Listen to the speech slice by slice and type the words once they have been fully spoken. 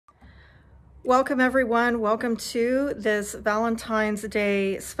Welcome everyone. Welcome to this Valentine's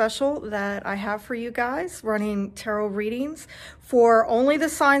Day special that I have for you guys, running tarot readings for only the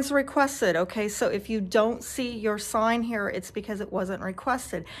signs requested. Okay, so if you don't see your sign here, it's because it wasn't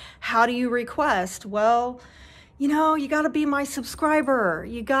requested. How do you request? Well, you know, you got to be my subscriber.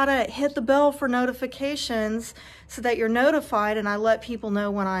 You got to hit the bell for notifications so that you're notified, and I let people know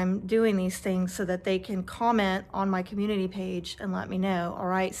when I'm doing these things so that they can comment on my community page and let me know. All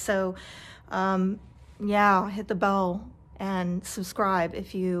right, so yeah, hit the bell and subscribe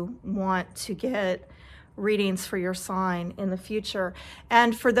if you want to get readings for your sign in the future.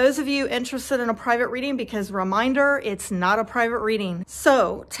 And for those of you interested in a private reading, because reminder, it's not a private reading.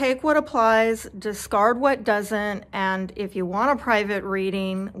 So take what applies, discard what doesn't. And if you want a private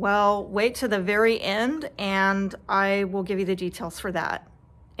reading, well, wait to the very end and I will give you the details for that.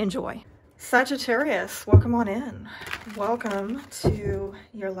 Enjoy. Sagittarius, welcome on in. Welcome to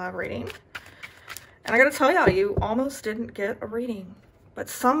your love reading. And I gotta tell y'all, you almost didn't get a reading, but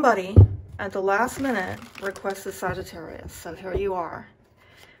somebody at the last minute requested Sagittarius. So here you are.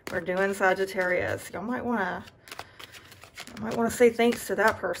 We're doing Sagittarius. Y'all might wanna say thanks to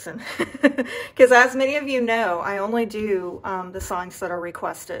that person. Because as many of you know, I only do the signs that are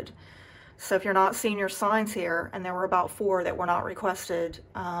requested. So if you're not seeing your signs here, and there were about 4 that were not requested,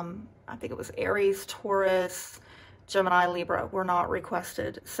 I think it was Aries, Taurus, Gemini, Libra were not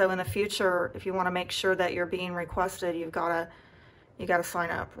requested. So in the future, if you want to make sure that you're being requested, you gotta sign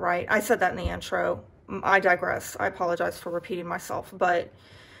up, right? I said that in the intro. I digress. I apologize for repeating myself, but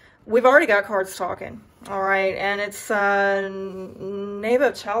we've already got cards talking, all right? And it's Knave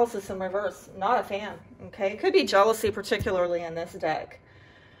of Chalices in reverse. Not a fan, okay? It could be jealousy, particularly in this deck.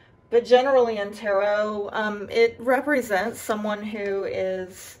 But generally in tarot, it represents someone who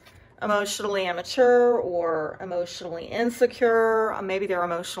is emotionally immature or emotionally insecure. Maybe they're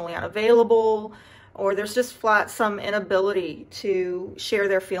emotionally unavailable, or there's just flat some inability to share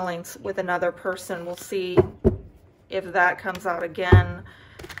their feelings with another person. We'll see if that comes out again.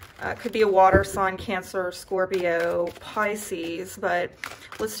 Could be a water sign, Cancer, Scorpio, Pisces, but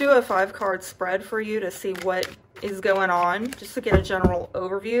let's do a 5-card spread for you to see what is going on, just to get a general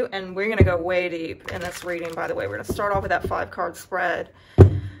overview. And we're going to go way deep in this reading, by the way. We're going to start off with that 5-card spread,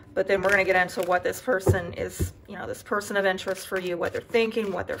 but then we're going to get into what this person is, you know, this person of interest for you, what they're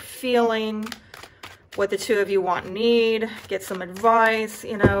thinking, what they're feeling, what the two of you want and need, get some advice,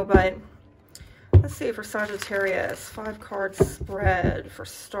 you know. But let's see, for Sagittarius, 5-card spread for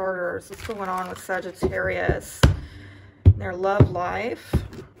starters. What's going on with Sagittarius, their love life?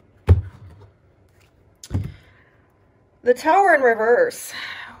 The Tower in reverse.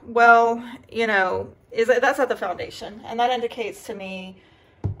 Well, you know, that's at the foundation, and that indicates to me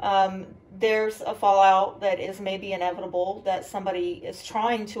there's a fallout that is maybe inevitable, that somebody is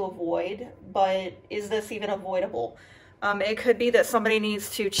trying to avoid, but is this even avoidable? It could be that somebody needs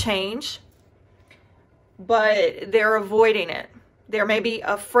to change, but they're avoiding it. They're maybe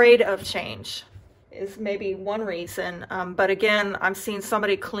afraid of change, is maybe one reason. But again, I'm seeing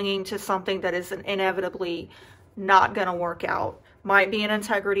somebody clinging to something that is inevitably not going to work out. Might be an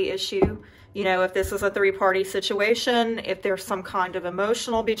integrity issue. You know, if this is a 3-party situation, if there's some kind of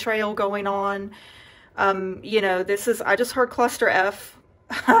emotional betrayal going on, you know, this is, I just heard cluster F.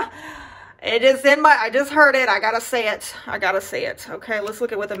 It is in my, I just heard it. I gotta say it. I gotta say it. Okay, let's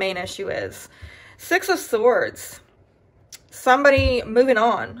look at what the main issue is. 6 of Swords. Somebody moving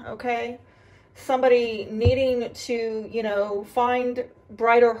on, okay? Somebody needing to, you know, find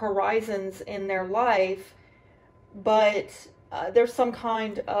brighter horizons in their life, but there's some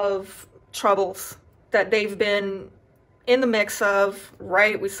kind of troubles that they've been in the mix of,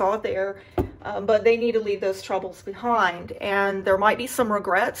 right? We saw it there, but they need to leave those troubles behind. And there might be some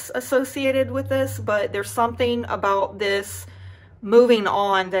regrets associated with this, but there's something about this moving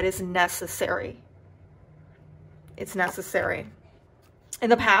on that is necessary. It's necessary. In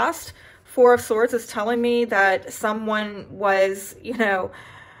the past, 4 of Swords is telling me that someone was, you know,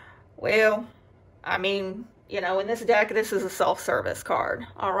 well, I mean, you know, in this deck, this is a self-service card,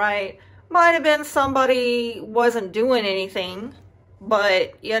 all right? Might have been somebody wasn't doing anything,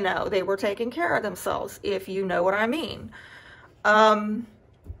 but, you know, they were taking care of themselves, if you know what I mean.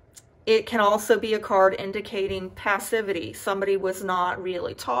 It can also be a card indicating passivity. Somebody was not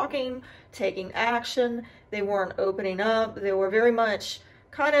really talking, taking action. They weren't opening up. They were very much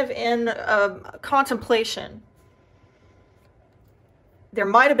kind of in contemplation. There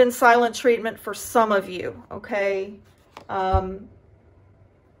might have been silent treatment for some of you, okay?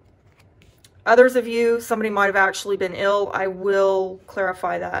 Others of you, somebody might have actually been ill. I will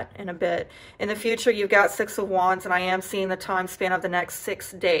clarify that in a bit. In the future, you've got Six of Wands, and I am seeing the time span of the next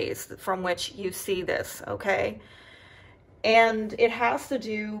 6 days from which you see this, okay? And it has to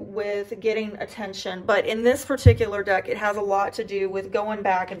do with getting attention. But in this particular deck, it has a lot to do with going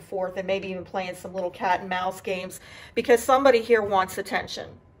back and forth and maybe even playing some little cat and mouse games, because somebody here wants attention.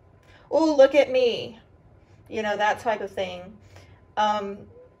 Oh, look at me. You know, that type of thing.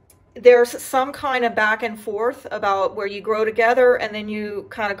 There's some kind of back and forth about where you grow together and then you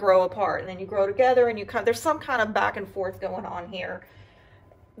kind of grow apart, and then you grow together and there's some kind of back and forth going on here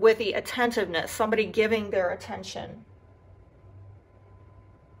with the attentiveness, somebody giving their attention.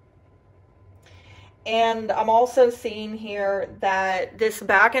 And I'm also seeing here that this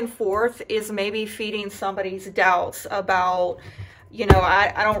back and forth is maybe feeding somebody's doubts about, you know,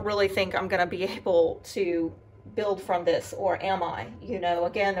 I don't really think I'm going to be able to build from this, or am I? You know,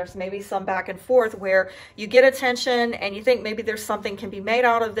 again, there's maybe some back and forth where you get attention and you think maybe there's something can be made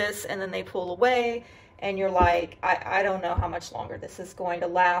out of this, and then they pull away and you're like, I don't know how much longer this is going to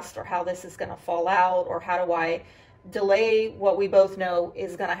last, or how this is going to fall out, or how do I delay what we both know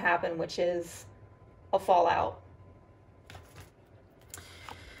is going to happen, which is a fallout.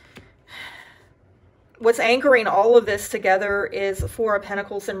 What's anchoring all of this together is Four of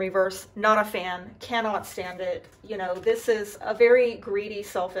Pentacles in reverse. Not a fan, cannot stand it. You know, this is a very greedy,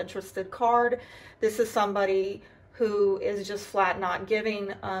 self-interested card. This is somebody who is just flat not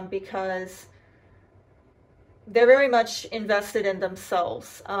giving because they're very much invested in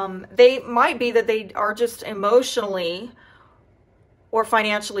themselves. They might be that they are just emotionally or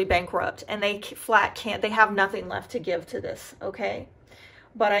financially bankrupt, and they flat can't, they have nothing left to give to this, okay?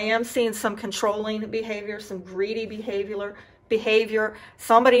 But I am seeing some controlling behavior, some greedy behavior.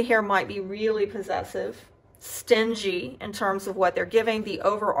 Somebody here might be really possessive, stingy in terms of what they're giving. The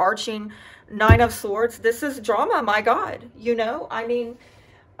overarching Nine of Swords, this is drama, my God. You know, I mean,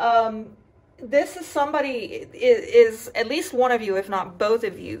 this is somebody, is at least one of you, if not both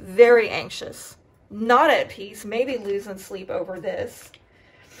of you, very anxious, not at peace, maybe losing sleep over this.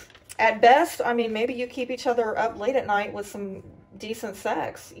 At best, I mean, maybe you keep each other up late at night with some decent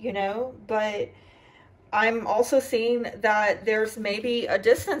sex, you know, but I'm also seeing that there's maybe a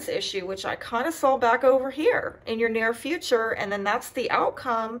distance issue, which I kind of saw back over here in your near future. And then that's the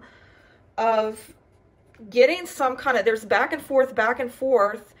outcome of getting some kind of, there's back and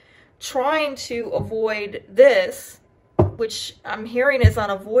forth, trying to avoid this, which I'm hearing is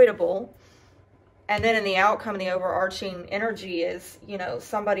unavoidable. And then in the outcome, the overarching energy is, you know,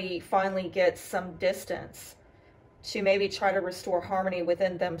 somebody finally gets some distance to maybe try to restore harmony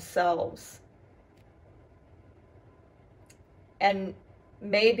within themselves. And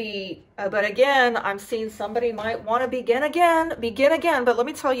maybe, but again, I'm seeing somebody might want to begin again, but let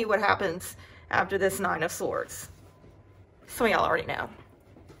me tell you what happens after this Nine of Swords. Some of y'all already know.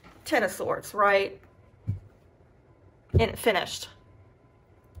 10 of Swords, right? And finished.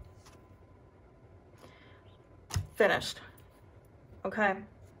 Finished. Okay.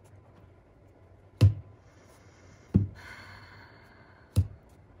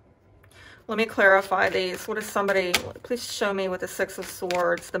 Let me clarify these. What is somebody, please show me with the Six of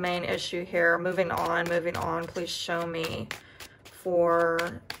Swords, the main issue here. Moving on. Please show me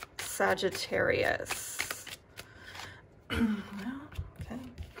for Sagittarius.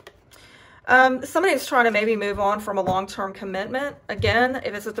 Somebody's trying to maybe move on from a long-term commitment. Again,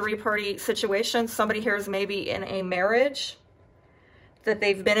 if it's a three-party situation, somebody here is maybe in a marriage that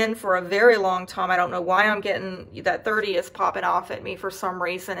they've been in for a very long time. I don't know why I'm getting that 30 is popping off at me for some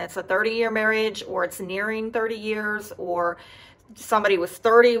reason. It's a 30-year marriage, or it's nearing 30 years, or somebody was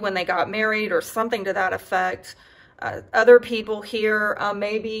 30 when they got married, or something to that effect. Other people here,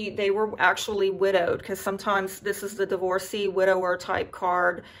 maybe they were actually widowed, because sometimes this is the divorcee, widower type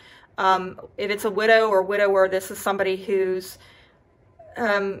card. If it's a widow or widower, this is somebody who's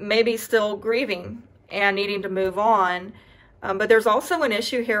maybe still grieving and needing to move on. But there's also an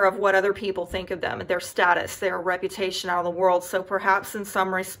issue here of what other people think of them, their status, their reputation out of the world. So perhaps in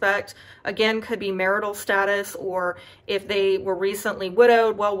some respect, again, could be marital status, or if they were recently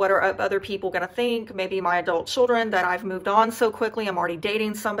widowed, well, what are other people going to think? Maybe my adult children, that I've moved on so quickly, I'm already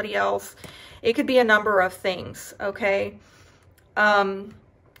dating somebody else. It could be a number of things, okay?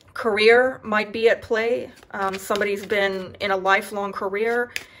 Career might be at play. Somebody's been in a lifelong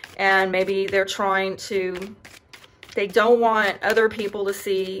career, and maybe they're trying to, they don't want other people to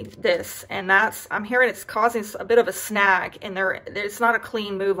see this, and that's, I'm hearing it's causing a bit of a snag in there. It's not a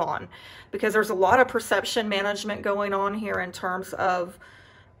clean move on, because there's a lot of perception management going on here in terms of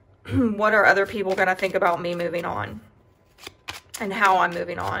what are other people going to think about me moving on and how I'm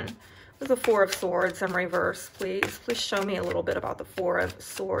moving on. There's a Four of Swords in reverse, please. Please show me a little bit about the Four of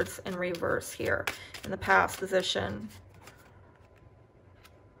Swords in reverse here in the past position.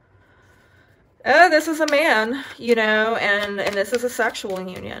 This is a man, you know, and this is a sexual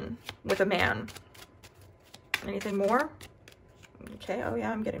union with a man. Anything more? Okay, oh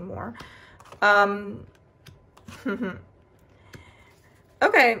yeah, I'm getting more.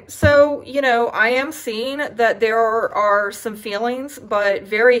 Okay, so, you know, I am seeing that there are some feelings, but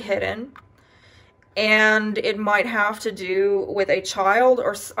very hidden. And it might have to do with a child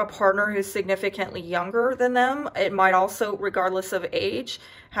or a partner who's significantly younger than them. It might also, regardless of age,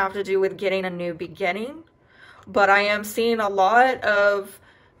 have to do with getting a new beginning. But I am seeing a lot of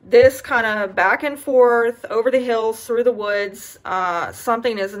this kind of back and forth, over the hills, through the woods.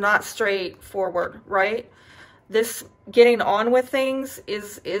 Something is not straightforward, right? This getting on with things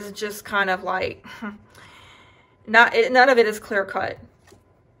is just kind of like, none of it is clear cut.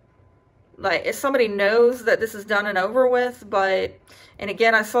 Like, if somebody knows that this is done and over with, but, and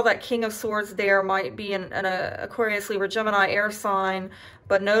again, I saw that King of Swords there might be an Aquarius, Libra, Gemini, air sign,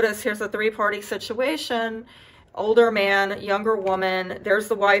 but notice here's a three-party situation, older man, younger woman, there's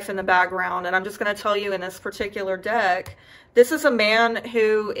the wife in the background, and I'm just going to tell you in this particular deck, this is a man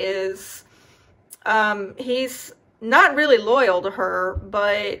who is, he's not really loyal to her,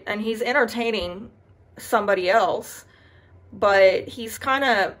 but, and he's entertaining somebody else, but he's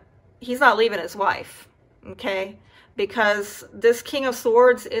not leaving his wife, okay? Because this King of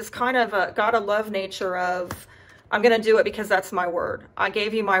Swords is kind of got a love nature of, I'm going to do it because that's my word. I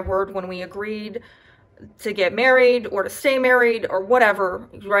gave you my word when we agreed to get married or to stay married or whatever,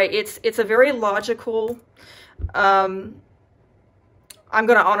 right? It's a very logical, I'm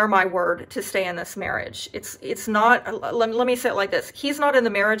going to honor my word to stay in this marriage. It's not, let me say it like this. He's not in the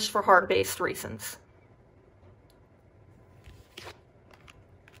marriage for heart-based reasons.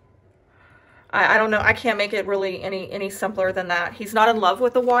 I don't know. I can't make it really any simpler than that. He's not in love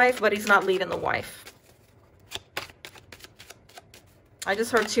with the wife, but he's not leaving the wife. I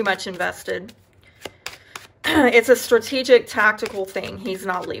just heard too much invested. It's a strategic, tactical thing. He's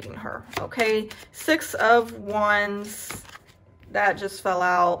not leaving her. Okay. 6 of Wands. That just fell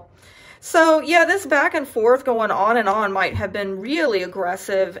out. So yeah, this back and forth going on and on might have been really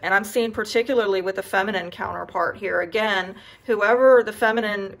aggressive. And I'm seeing particularly with the feminine counterpart here. Again, whoever the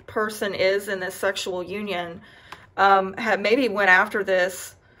feminine person is in this sexual union maybe went after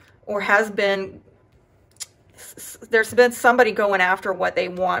this, or has been, there's been somebody going after what they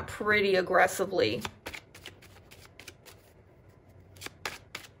want pretty aggressively.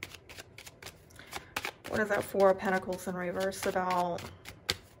 What is that Four of Pentacles in reverse about?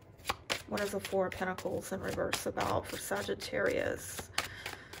 What is the Four of Pentacles in reverse about for Sagittarius?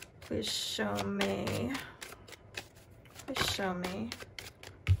 Please show me. Please show me.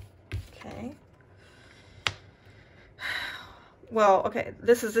 Okay. Well, okay,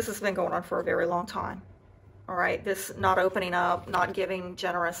 this has been going on for a very long time. All right, this not opening up, not giving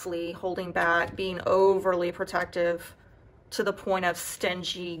generously, holding back, being overly protective to the point of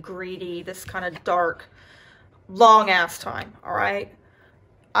stingy, greedy, this kind of dark, long ass time. All right.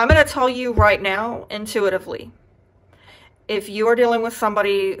 I'm going to tell you right now, intuitively, if you are dealing with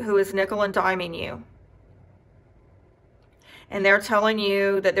somebody who is nickel and diming you, and they're telling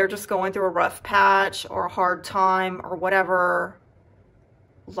you that they're just going through a rough patch or a hard time or whatever,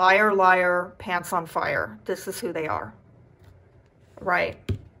 liar, liar, pants on fire. This is who they are, right?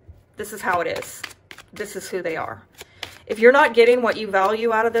 This is how it is. This is who they are. If you're not getting what you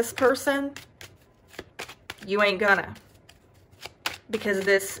value out of this person, you ain't gonna. Because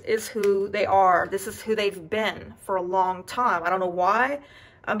this is who they are. This is who they've been for a long time. I don't know why.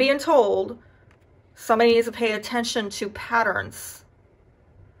 I'm being told somebody needs to pay attention to patterns.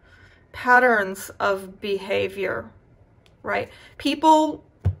 Patterns of behavior, right? People,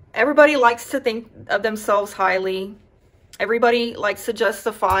 everybody likes to think of themselves highly. Everybody likes to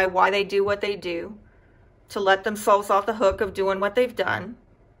justify why they do what they do, to let themselves off the hook of doing what they've done.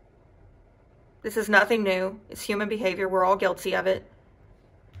 This is nothing new. It's human behavior. We're all guilty of it.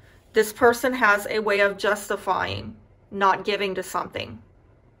 This person has a way of justifying not giving to something.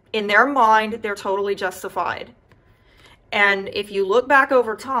 In their mind, they're totally justified. And if you look back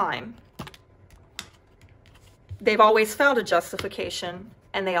over time, they've always found a justification,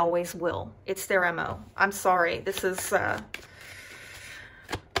 and they always will. It's their MO. I'm sorry. This is, I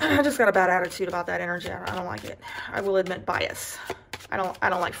just got a bad attitude about that energy. I don't like it. I will admit bias. I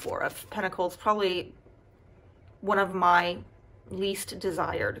don't like Four of Pentacles. Probably one of my least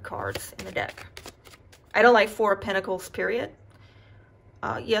desired cards in the deck. I don't like Four of Pentacles, period.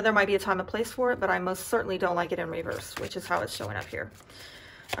 Yeah, there might be a time and place for it, but I most certainly don't like it in reverse, which is how it's showing up here.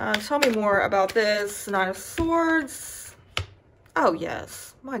 Tell me more about this. Nine of Swords. Oh,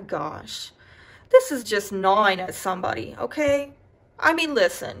 yes. My gosh. This is just gnawing at somebody, okay? I mean,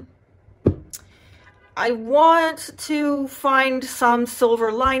 listen. I want to find some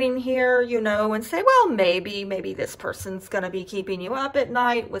silver lining here, you know, and say, well, maybe this person's going to be keeping you up at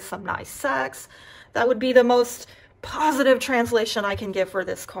night with some nice sex. That would be the most positive translation I can give for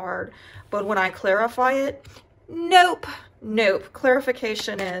this card. But when I clarify it, nope.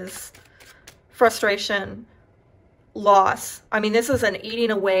 Clarification is frustration, loss. I mean, this is an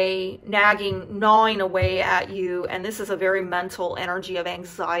eating away, nagging, gnawing away at you, and this is a very mental energy of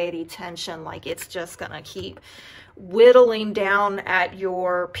anxiety, tension, like it's just gonna keep whittling down at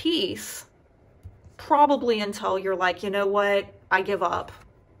your peace, probably until you're like, you know what, I give up.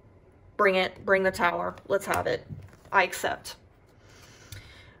 Bring it, bring the tower, let's have it. I accept.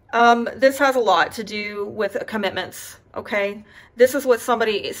 This has a lot to do with commitments, okay? This is what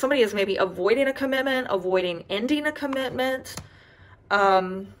somebody is maybe avoiding a commitment, avoiding ending a commitment.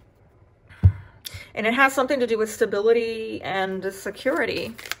 And it has something to do with stability and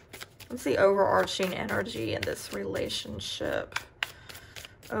security. What's the overarching energy in this relationship?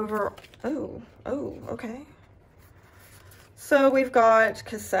 Oh, okay. So we've got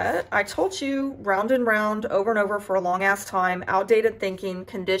cassette. I told you round and round, over and over for a long ass time, outdated thinking,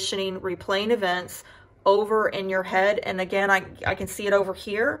 conditioning, replaying events over in your head. And again, I can see it over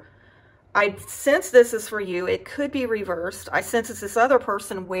here. I sense this is for you. It could be reversed. I sense it's this other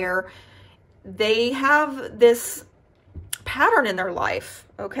person where they have this pattern in their life,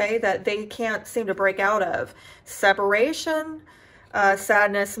 okay, that they can't seem to break out of. Separation,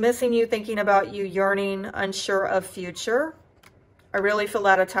 sadness, missing you, thinking about you, yearning, unsure of future. I really feel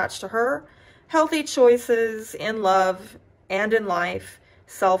that attached to her. Healthy choices in love and in life.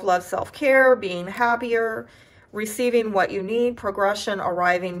 Self-love, self-care, being happier, receiving what you need, progression,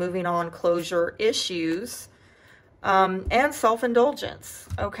 arriving, moving on, closure, issues, and self-indulgence,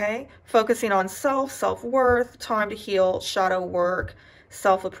 okay? Focusing on self-worth, time to heal, shadow work,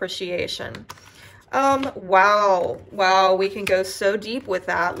 self-appreciation. Wow, we can go so deep with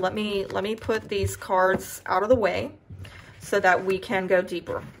that. Let me put these cards out of the way so that we can go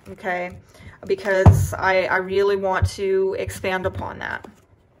deeper, okay? Because I really want to expand upon that.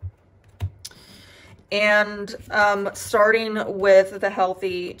 And starting with the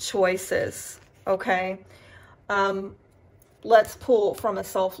healthy choices, okay? Let's pull from a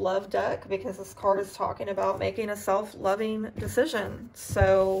self-love deck because this card is talking about making a self-loving decision.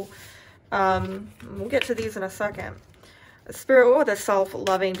 So we'll get to these in a second. Spirit, what would a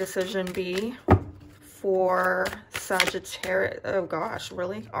self-loving decision be for Sagittarius? Oh gosh,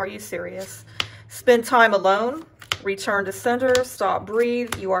 really? Are you serious? Spend time alone, return to center, stop,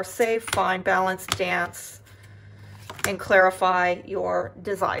 breathe, you are safe, find balance, dance, and clarify your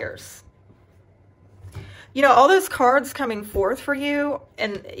desires. You know, all those cards coming forth for you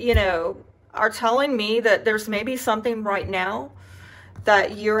and, you know, are telling me that there's maybe something right now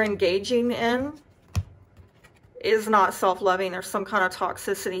that you're engaging in is not self-loving. There's some kind of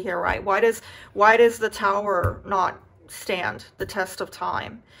toxicity here, right? Why does the tower not stand the test of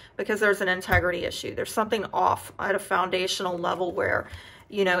time? Because there's an integrity issue. There's something off at a foundational level where,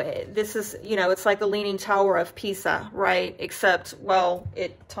 you know, this is, you know, it's like the Leaning Tower of Pisa, right? Except, well,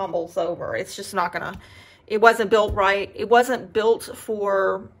 it tumbles over. It's just not gonna, it wasn't built right. It wasn't built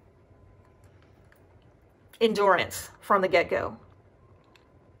for endurance from the get-go.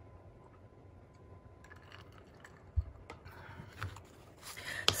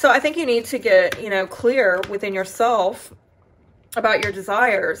 So I think you need to get, you know, clear within yourself about your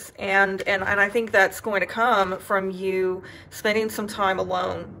desires. And I think that's going to come from you spending some time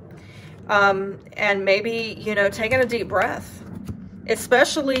alone. And maybe, you know, taking a deep breath.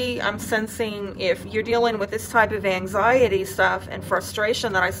 Especially, I'm sensing if you're dealing with this type of anxiety stuff and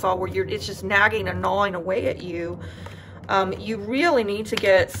frustration that I saw where it's just nagging and gnawing away at you. You really need to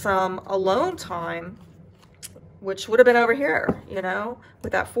get some alone time, which would have been over here, you know,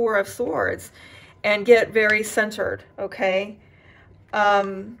 with that Four of Swords, and get very centered, okay?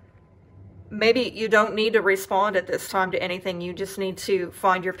 Maybe you don't need to respond at this time to anything. You just need to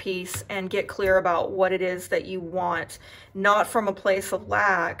find your peace and get clear about what it is that you want, not from a place of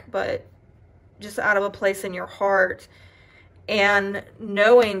lack, but just out of a place in your heart, and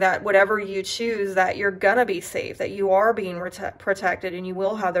knowing that whatever you choose, that you're gonna be safe, that you are being protected, and you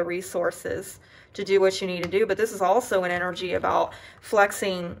will have the resources to do what you need to do. But this is also an energy about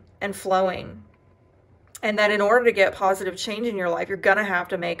flexing and flowing. And that in order to get positive change in your life, you're going to have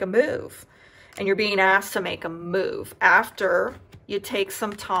to make a move. And you're being asked to make a move after you take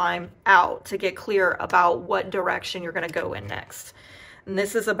some time out to get clear about what direction you're going to go in next. And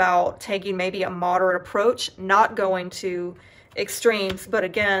this is about taking maybe a moderate approach, not going to extremes, but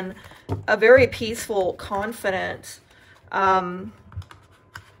again, a very peaceful, confident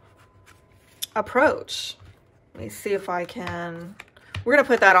approach. Let me see if I can... We're going to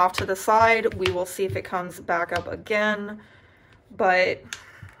put that off to the side. We will see if it comes back up again. But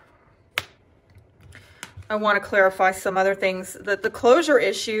I want to clarify some other things. That the closure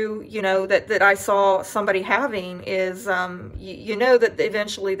issue, you know, that I saw somebody having is, you know that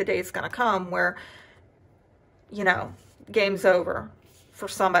eventually the day is going to come where, you know, game's over for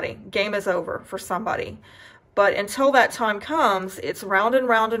somebody. Game is over for somebody. But until that time comes, it's round and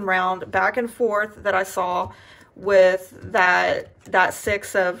round and round, back and forth that I saw with that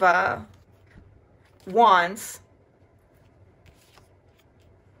Six of Wands.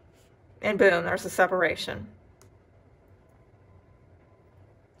 And boom, there's a separation.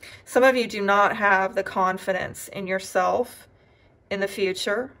 Some of you do not have the confidence in yourself in the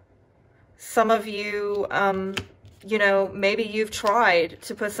future. Some of you, you know, maybe you've tried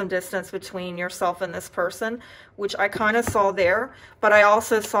to put some distance between yourself and this person, which I kind of saw there, but I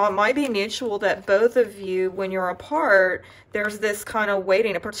also saw it might be mutual that both of you, when you're apart, there's this kind of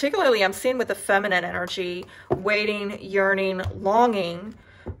waiting, and particularly I'm seeing with the feminine energy, waiting, yearning, longing.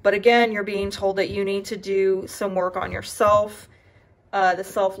 But again, you're being told that you need to do some work on yourself, the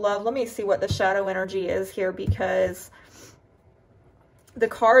self-love. Let me see what the shadow energy is here, because the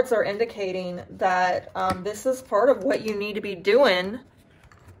cards are indicating that this is part of what you need to be doing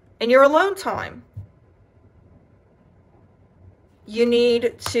in your alone time. You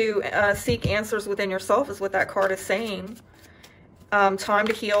need to seek answers within yourself is what that card is saying. Time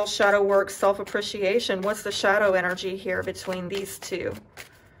to heal, shadow work, self-appreciation. What's the shadow energy here between these two?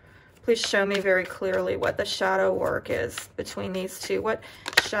 Please show me very clearly what the shadow work is between these two. What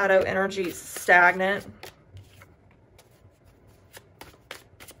shadow energy is stagnant?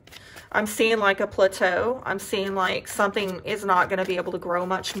 I'm seeing like a plateau. I'm seeing like something is not going to be able to grow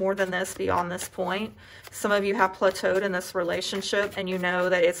much more than this beyond this point. Some of you have plateaued in this relationship and you know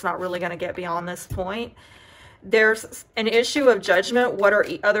that it's not really going to get beyond this point. There's an issue of judgment. What are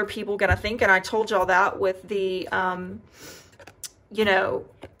other people going to think? And I told y'all that with the, you know,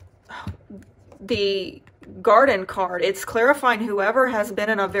 the garden card. It's clarifying whoever has been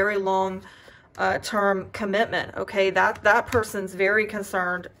in a very long term commitment. Okay, that person's very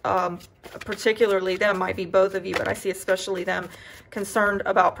concerned, particularly them, might be both of you, but I see especially them, concerned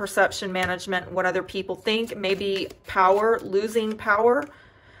about perception management, what other people think, maybe power, losing power,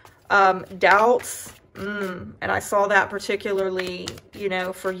 doubts. And I saw that particularly, you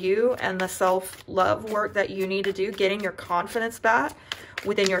know, for you, and the self-love work that you need to do, getting your confidence back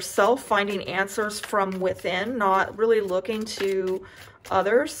within yourself, finding answers from within, not really looking to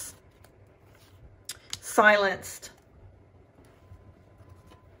others. Silenced.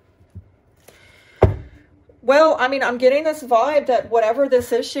 Well, I mean, I'm getting this vibe that whatever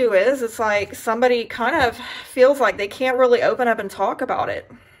this issue is, it's like somebody kind of feels like they can't really open up and talk about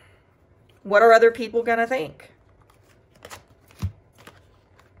it. What are other people going to think?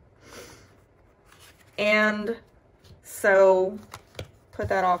 And so put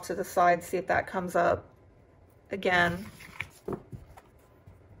that off to the side, see if that comes up again.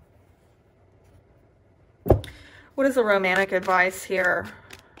 What is the romantic advice here?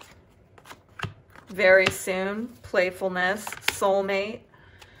 Very soon, playfulness, soulmate.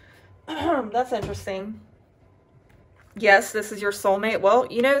 That's interesting. Yes, this is your soulmate. Well,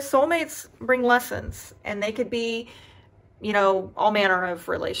 you know, soulmates bring lessons, and they could be, you know, all manner of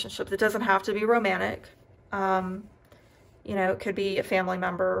relationships. It doesn't have to be romantic. You know, it could be a family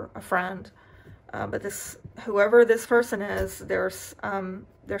member, a friend. But this, whoever this person is, there's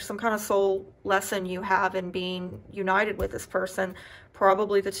some kind of soul lesson you have in being united with this person.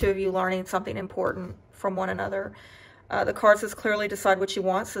 Probably the two of you learning something important from one another. The card says clearly decide what you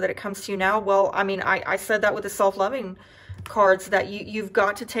want so that it comes to you now. Well, I mean, I said that with the self-loving cards, that you've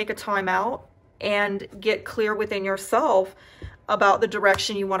got to take a time out and get clear within yourself about the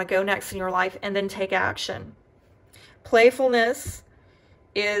direction you want to go next in your life, and then take action. Playfulness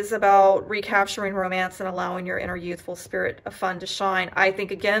is about recapturing romance and allowing your inner youthful spirit of fun to shine. I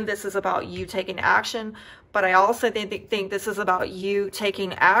think, again, this is about you taking action, but I also think this is about you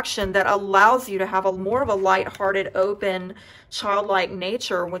taking action that allows you to have a more of a lighthearted, open, childlike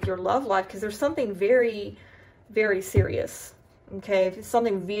nature with your love life, because there's something very, very serious, okay? It's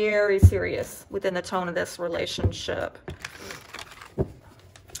something very serious within the tone of this relationship.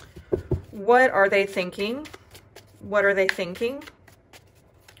 What are they thinking? What are they thinking?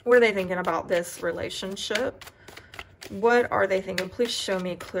 What are they thinking about this relationship? What are they thinking? Please show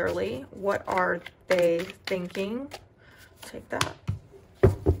me clearly. What are they thinking? Take that.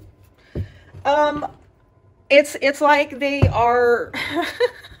 It's like they are,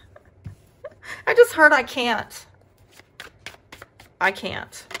 I just heard I can't. I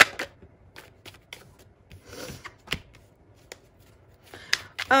can't.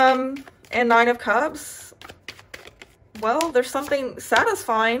 And Nine of Cups. Well, there's something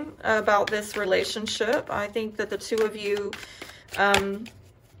satisfying about this relationship. I think that the two of you,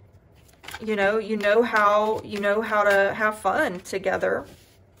 you know how to have fun together.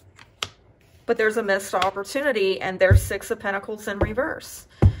 But there's a missed opportunity, and there's Six of Pentacles in reverse,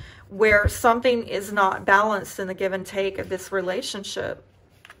 where something is not balanced in the give and take of this relationship.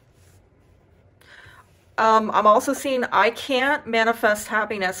 I'm also seeing I can't manifest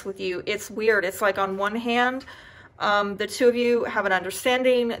happiness with you. It's weird. It's like on one hand, the two of you have an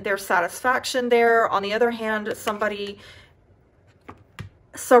understanding, there's satisfaction there. On the other hand, somebody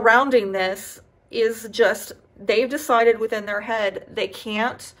surrounding this is just, they've decided within their head they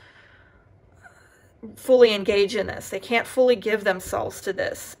can't fully engage in this. They can't fully give themselves to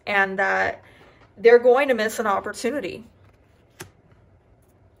this, and that they're going to miss an opportunity.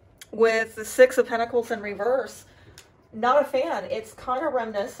 With the Six of Pentacles in reverse, not a fan. It's kind of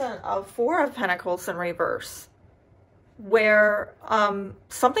reminiscent of Four of Pentacles in reverse, where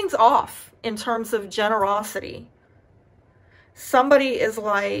something's off in terms of generosity. Somebody is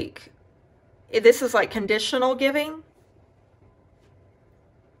like, this is like conditional giving,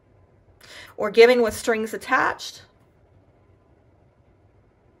 or giving with strings attached.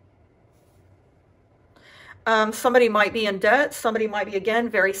 Somebody might be in debt. Somebody might be, again,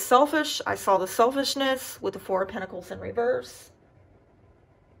 very selfish. I saw the selfishness with the Four of Pentacles in reverse.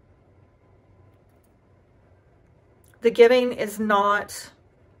 The giving is not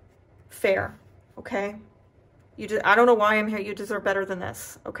fair, okay? I don't know why I'm here. You deserve better than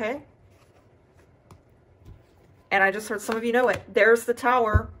this, okay? And I just heard some of you know it. There's the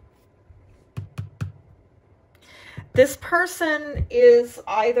Tower. This person is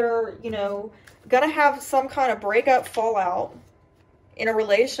either, going to have some kind of breakup, fallout in a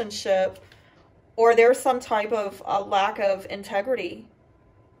relationship, or there's some type of a lack of integrity.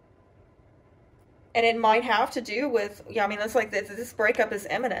 And it might have to do with, it's like this breakup is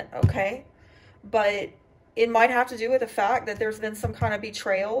imminent, okay? But it might have to do with the fact that there's been some kind of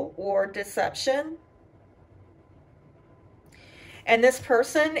betrayal or deception. And this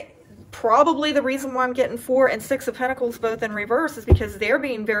person, probably the reason why I'm getting Four and Six of Pentacles both in reverse is because they're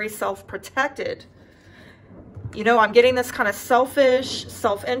being very self-protected. I'm getting this kind of selfish,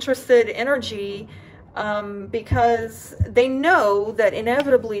 self-interested energy because they know that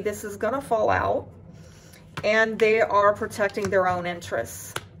inevitably this is going to fall out, and they are protecting their own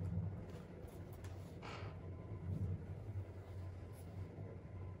interests.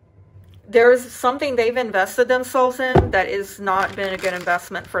 There's something they've invested themselves in that has not been a good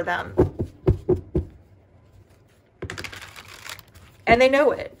investment for them. And they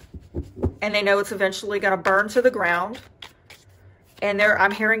know it. And they know it's eventually going to burn to the ground. And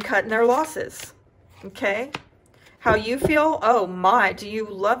I'm hearing cutting their losses. Okay? How you feel? Oh my, do you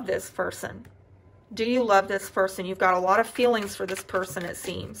love this person? Do you love this person? You've got a lot of feelings for this person, it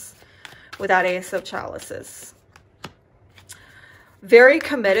seems, with that Ace of Chalices. Very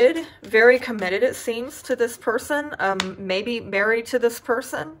committed, it seems, to this person. Maybe married to this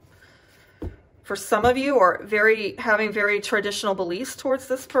person. For some of you, or having very traditional beliefs towards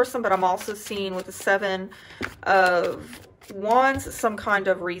this person, but I'm also seeing with the Seven of Wands, some kind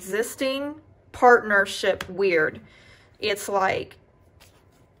of resisting partnership. Weird. It's like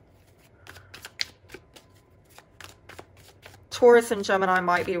Taurus and Gemini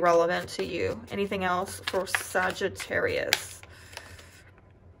might be relevant to you. Anything else for Sagittarius?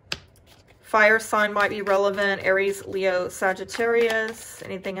 Fire sign might be relevant. Aries, Leo, Sagittarius.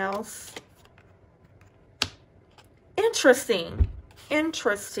 Anything else? Interesting.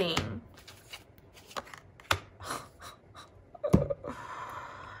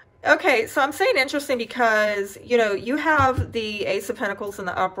 Okay, so I'm saying interesting because, you have the Ace of Pentacles in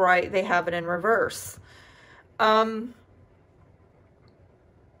the upright. They have it in reverse. Are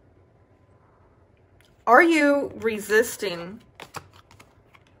you resisting...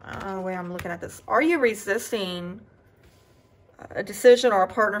 the way I'm looking at this. Are you resisting a decision or a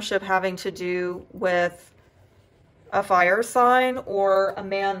partnership having to do with a fire sign or a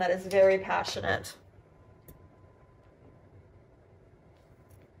man that is very passionate?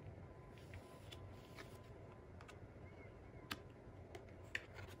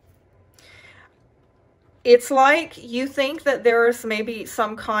 It's like you think that there's maybe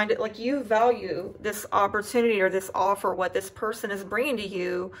some kind of, like, you value this opportunity or this offer, what this person is bringing to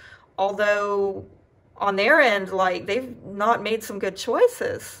you, although on their end, like, they've not made some good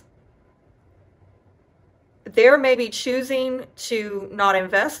choices. they're maybe choosing to not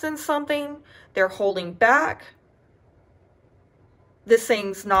invest in something. They're holding back. This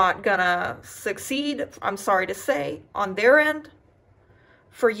thing's not gonna succeed, I'm sorry to say, on their end.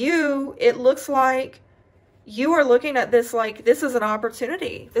 For you, it looks like you are looking at this like this is an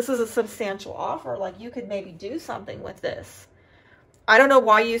opportunity. This is a substantial offer. Like you could maybe do something with this. I don't know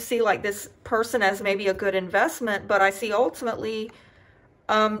why you see like this person as maybe a good investment, but I see ultimately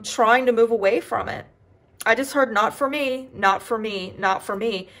trying to move away from it. I just heard not for me, not for me, not for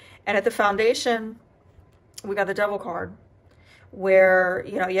me. And at the foundation, we got the Devil card where,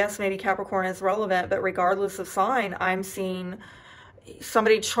 you know, yes, maybe Capricorn is relevant, but regardless of sign, I'm seeing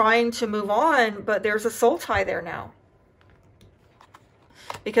somebody trying to move on, but there's a soul tie there now.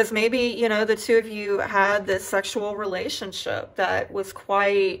 Because maybe, you know, the two of you had this sexual relationship that was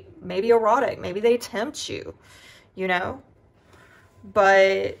quite maybe erotic. Maybe they tempt you, you know.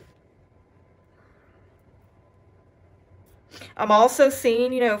 But I'm also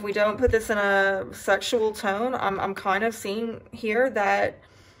seeing, you know, if we don't put this in a sexual tone, I'm kind of seeing here that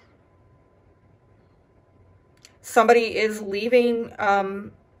somebody is leaving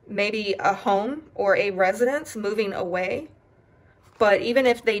maybe a home or a residence, moving away. But even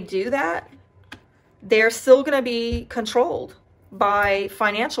if they do that, they're still going to be controlled by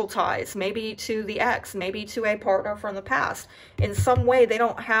financial ties, maybe to the ex, maybe to a partner from the past. In some way, they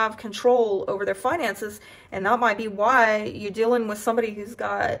don't have control over their finances, and that might be why you're dealing with somebody who's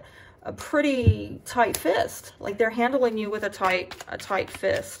got a pretty tight fist. Like they're handling you with a tight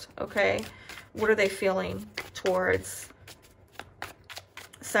fist, okay? What are they feeling towards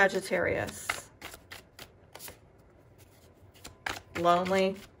Sagittarius?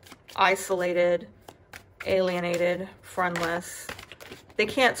 Lonely, isolated, alienated, friendless. They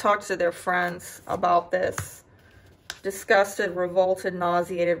can't talk to their friends about this. Disgusted, revolted,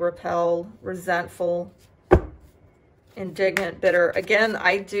 nauseated, repelled, resentful, indignant, bitter. Again,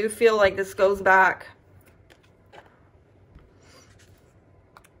 I do feel like this goes back.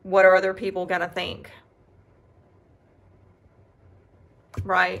 What are other people going to think?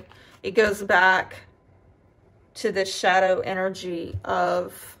 Right? It goes back to this shadow energy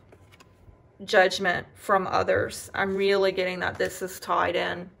of judgment from others. I'm really getting that this is tied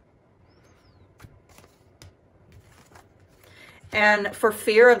in. And for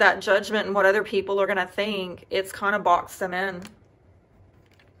fear of that judgment and what other people are going to think, it's kind of boxed them in.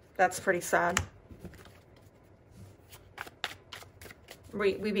 That's pretty sad.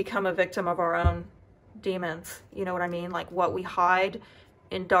 We become a victim of our own demons. You know what I mean? Like what we hide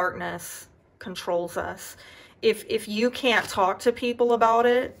in darkness controls us. If you can't talk to people about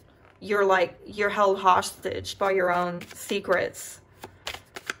it, you're held hostage by your own secrets.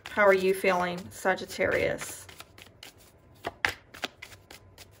 How are you feeling, Sagittarius?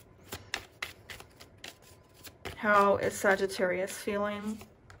 How is Sagittarius feeling?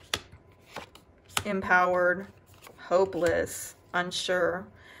 Empowered, hopeless, unsure.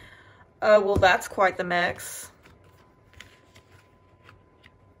 Well, that's quite the mix.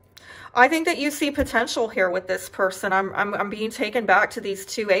 I think that you see potential here with this person. I'm being taken back to these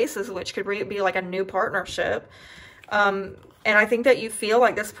two aces, which could be like a new partnership. And I think that you feel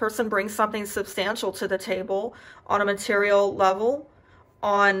like this person brings something substantial to the table on a material level,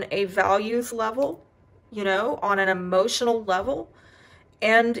 on a values level, you know, on an emotional level.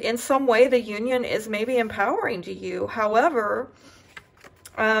 And in some way, the union is maybe empowering to you. However,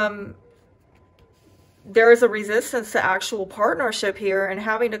 there is a resistance to actual partnership here and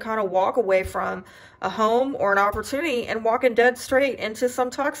having to kind of walk away from a home or an opportunity and walking dead straight into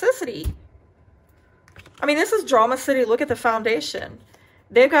some toxicity. I mean, this is Drama City. Look at the foundation.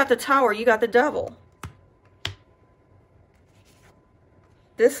 They've got the Tower. You got the Devil.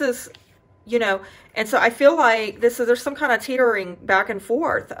 This is, you know, and so I feel like there's some kind of teetering back and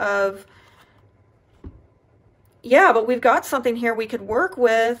forth of, yeah, but we've got something here we could work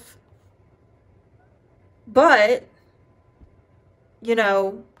with. But, you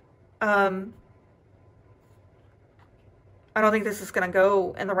know, I don't think this is going to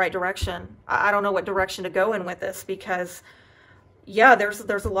go in the right direction. I don't know what direction to go in with this because, yeah, there's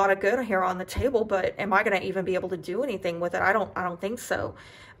a lot of good here on the table, but am I going to even be able to do anything with it? I don't think so.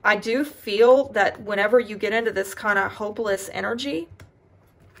 I do feel that whenever you get into this kind of hopeless energy,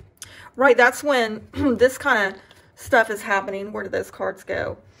 right, that's when this kind of stuff is happening. Where did those cards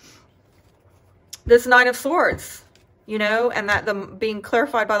go? This Nine of Swords, you know, and that being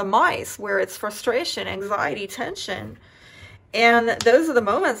clarified by the mice, where it's frustration, anxiety, tension. And those are the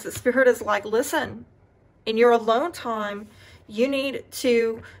moments that Spirit is like, listen, in your alone time, you need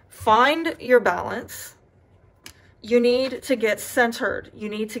to find your balance. You need to get centered. You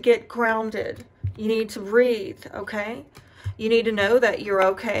need to get grounded. You need to breathe, okay? You need to know that you're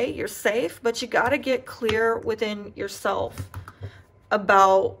okay, you're safe, but you got to get clear within yourself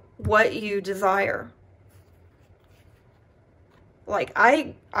about what you desire. Like,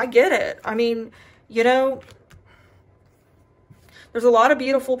 I get it. I mean, you know, there's a lot of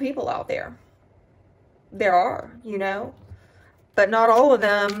beautiful people out there. There are, you know, but not all of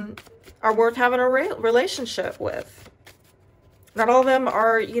them are worth having a relationship with. Not all of them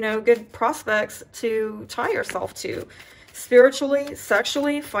are, you know, good prospects to tie yourself to. Spiritually,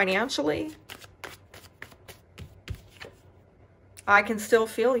 sexually, financially. I can still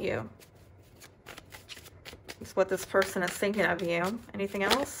feel you. That's what this person is thinking of you. Anything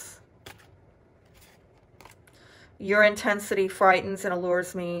else? Your intensity frightens and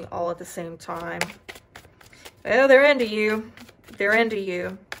allures me all at the same time. Oh, they're into you. They're into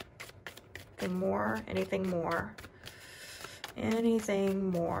you. Anything more? Anything more?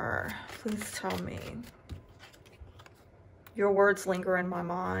 Anything more? Please tell me. Your words linger in my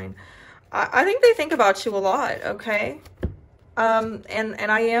mind. I think they think about you a lot, okay? And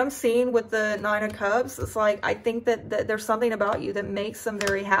I am seeing with the Nine of Cups, it's like, I think that there's something about you that makes them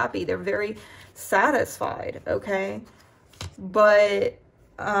very happy. They're very satisfied, okay? But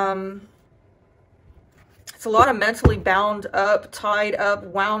it's a lot of mentally bound up, tied up,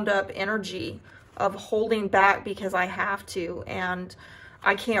 wound up energy of holding back because I have to, and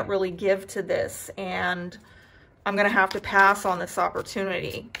I can't really give to this, and I'm going to have to pass on this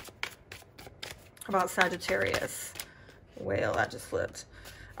opportunity. How about Sagittarius? Well, that just flipped.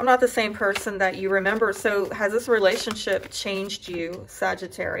 I'm not the same person that you remember. So has this relationship changed you,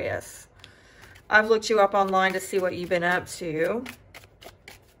 Sagittarius? I've looked you up online to see what you've been up to.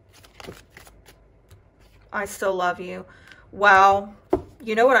 I still love you. Wow.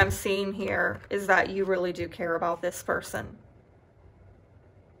 You know what I'm seeing here is that you really do care about this person.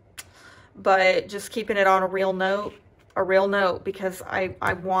 But just keeping it on a real note, because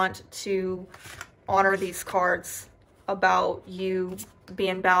I want to honor these cards about you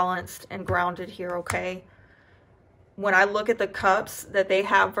being balanced and grounded here, okay? When I look at the cups that they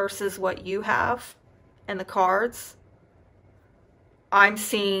have versus what you have and the cards, I'm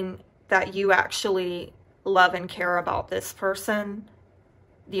seeing that you actually love and care about this person.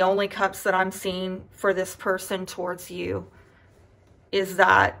 The only cups that I'm seeing for this person towards you is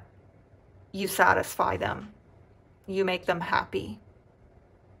that you satisfy them. You make them happy.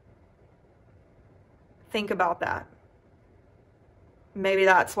 Think about that. Maybe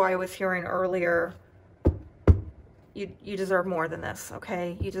that's why I was hearing earlier, you deserve more than this,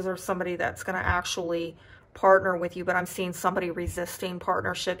 okay? You deserve somebody that's going to actually partner with you, but I'm seeing somebody resisting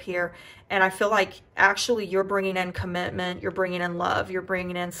partnership here. And I feel like actually you're bringing in commitment, you're bringing in love, you're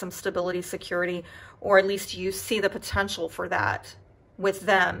bringing in some stability, security, or at least you see the potential for that with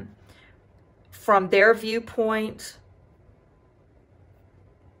them. From their viewpoint,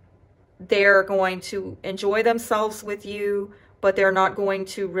 they're going to enjoy themselves with you, but they're not going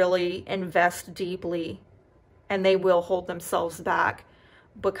to really invest deeply, and they will hold themselves back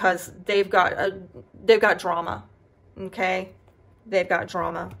because they've got drama, okay? They've got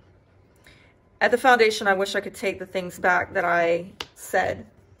drama. At the foundation, I wish I could take the things back that I said.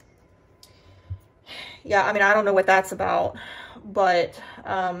 Yeah, I mean, I don't know what that's about, but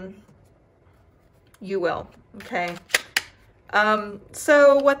you will, okay?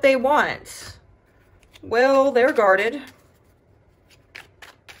 So what they want, well, they're guarded.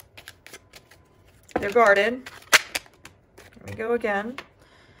 They're guarded. Here we go again.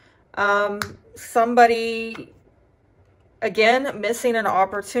 Somebody, again, missing an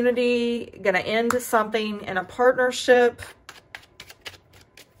opportunity, going to end something in a partnership.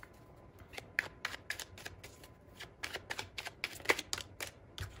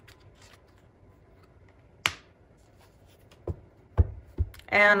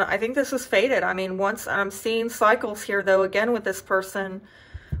 And I think this is fated. I mean, once I'm seeing cycles here, though, again, with this person,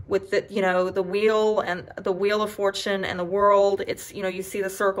 with the, you know, the wheel and the wheel of fortune and the world, it's, you know, you see the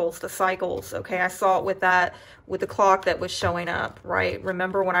circles, the cycles. Okay. I saw it with that, with the clock that was showing up, right?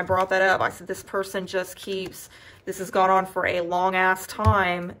 Remember when I brought that up, I said, this person just keeps, this has gone on for a long ass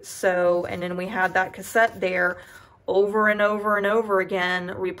time. So, and then we had that cassette there over and over and over again,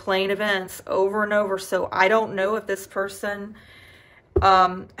 replaying events over and over. So I don't know if this person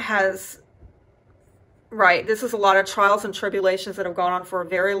has, right, this is a lot of trials and tribulations that have gone on for a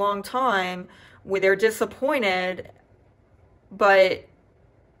very long time where they're disappointed, but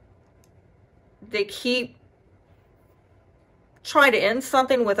they keep trying to end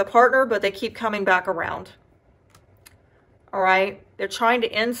something with a partner, but they keep coming back around. All right, they're trying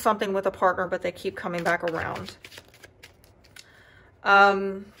to end something with a partner, but they keep coming back around.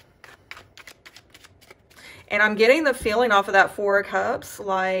 And I'm getting the feeling off of that Four of Cups,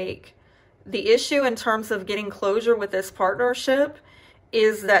 like the issue in terms of getting closure with this partnership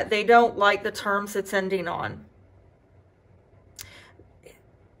is that they don't like the terms it's ending on.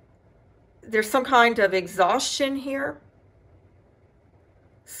 There's some kind of exhaustion here,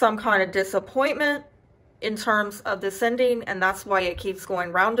 some kind of disappointment in terms of this ending, and that's why it keeps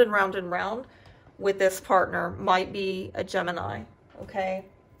going round and round and round with this partner. Might be a Gemini, okay?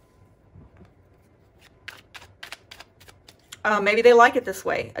 Maybe they like it this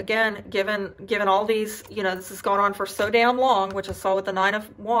way. Again, given all these, you know, this has gone on for so damn long, which I saw with the Nine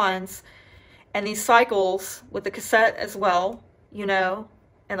of Wands, and these cycles with the cassette as well, you know,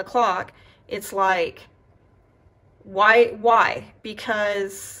 and the clock. It's like, why?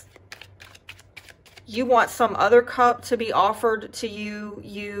 Because you want some other cup to be offered to you.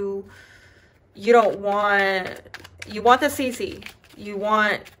 You don't want, you want this easy. You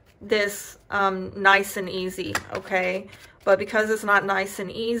want this nice and easy, okay? But because it's not nice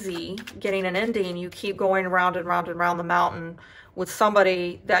and easy getting an ending, you keep going round and round and round the mountain with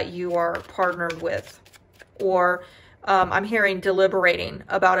somebody that you are partnered with. Or I'm hearing deliberating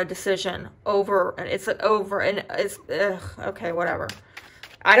about a decision over, and it's okay, whatever.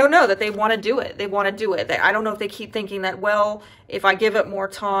 I don't know that they want to do it. They want to do it. I don't know if they keep thinking that, well, if I give it more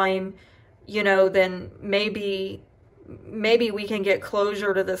time, you know, then maybe we can get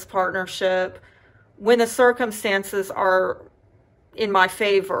closure to this partnership when the circumstances are in my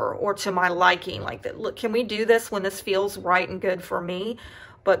favor or to my liking. Like, that, look, can we do this when this feels right and good for me?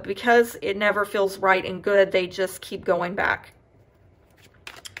 But because it never feels right and good, they just keep going back.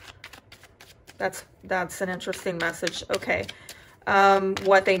 That's an interesting message. Okay.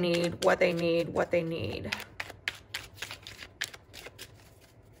 What they need. What do they need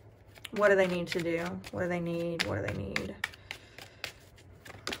to do? What do they need?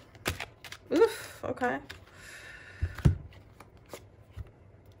 Oof, okay.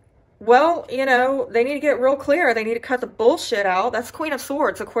 Well, you know, they need to get real clear. They need to cut the bullshit out. That's Queen of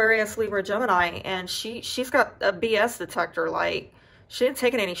Swords, Aquarius, Libra, Gemini. And she's got a BS detector. Like, she ain't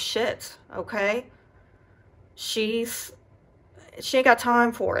taking any shit, okay? She ain't got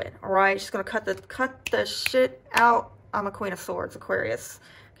time for it, all right? She's going to cut the shit out. I'm a Queen of Swords, Aquarius.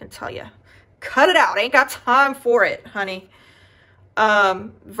 I can tell you. Cut it out. Ain't got time for it, honey.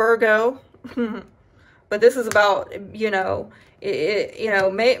 Virgo. But this is about, you know, you got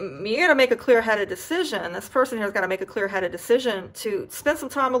to make a clear-headed decision. This person here has got to make a clear-headed decision to spend some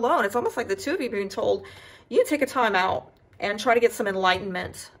time alone. It's almost like the two of you being told, you take a time out and try to get some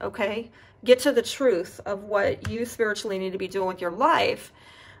enlightenment, okay? Get to the truth of what you spiritually need to be doing with your life.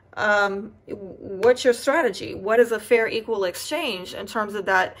 What's your strategy? What is a fair, equal exchange in terms of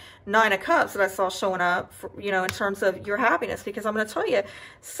that Nine of Cups that I saw showing up, for, you know, in terms of your happiness? Because I'm going to tell you,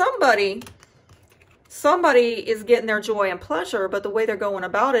 somebody is getting their joy and pleasure, but the way they're going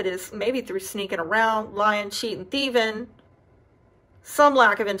about it is maybe through sneaking around, lying, cheating, thieving, some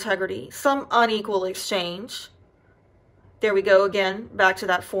lack of integrity, some unequal exchange. There we go again, back to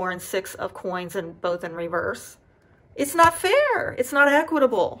that 4 and 6 of coins, and both in reverse. It's not fair. It's not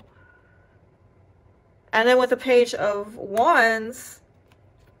equitable. And then with the Page of Wands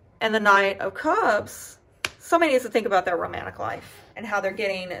and the Knight of Cups, somebody needs to think about their romantic life and how they're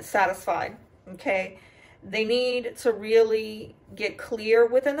getting satisfied, okay? They need to really get clear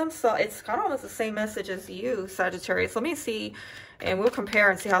within themselves. It's kind of almost the same message as you, Sagittarius. Let me see, and we'll compare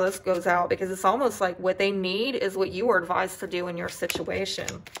and see how this goes out, because it's almost like what they need is what you were advised to do in your situation.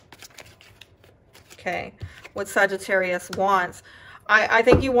 Okay, what Sagittarius wants. I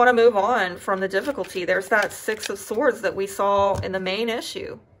think you want to move on from the difficulty. There's that 6 of Swords that we saw in the main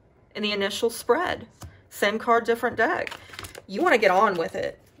issue, in the initial spread. Same card, different deck. You want to get on with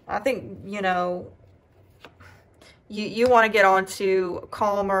it. I think, you know, you want to get on to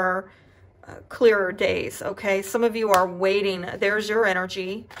calmer, clearer days, okay? Some of you are waiting. There's your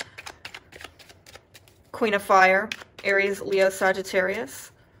energy. Queen of Fire, Aries, Leo, Sagittarius.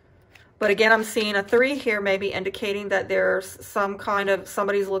 But again, I'm seeing a 3 here, maybe indicating that there's some kind of,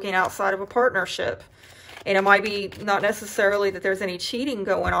 somebody's looking outside of a partnership. And it might be not necessarily that there's any cheating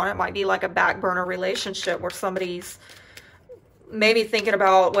going on. It might be like a back burner relationship where somebody's maybe thinking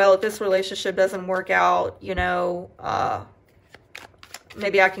about, well, if this relationship doesn't work out, you know,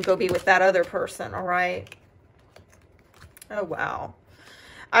 maybe I can go be with that other person, all right? Oh, wow.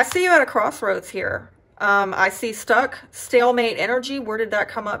 I see you at a crossroads here. I see stuck, stalemate energy. Where did that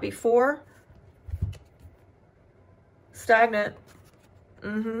come up before? Stagnant.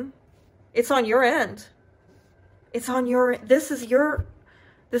 It's on your end. It's on your, this is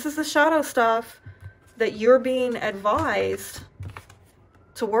the shadow stuff that you're being advised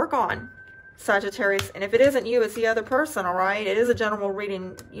to work on. Sagittarius. And if it isn't you, it's the other person, all right? It is a general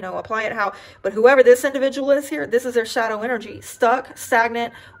reading, you know, apply it how. But whoever this individual is here, this is their shadow energy. Stuck,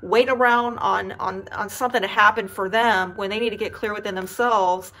 stagnant, waiting around on something to happen for them when they need to get clear within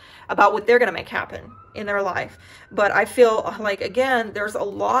themselves about what they're going to make happen in their life. But I feel like, again, there's a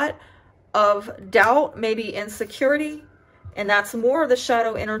lot of doubt, maybe insecurity, and that's more of the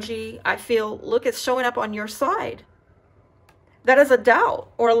shadow energy. I feel, look, it's showing up on your side. That is a doubt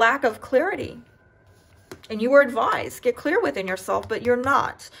or a lack of clarity. And you were advised, get clear within yourself, but you're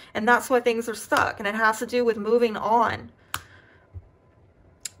not. And that's why things are stuck. And it has to do with moving on.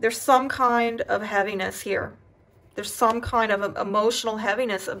 There's some kind of heaviness here. There's some kind of emotional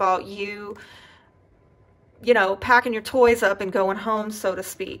heaviness about you, you know, packing your toys up and going home, so to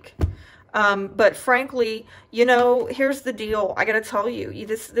speak. But frankly, you know, here's the deal. I got to tell you,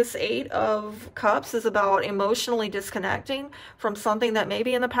 this Eight of Cups is about emotionally disconnecting from something that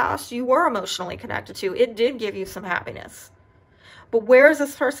maybe in the past you were emotionally connected to. It did give you some happiness. But where is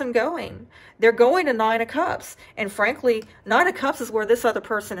this person going? They're going to Nine of Cups. And frankly, Nine of Cups is where this other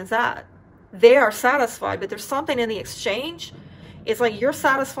person is at. They are satisfied, but there's something in the exchange. It's like you're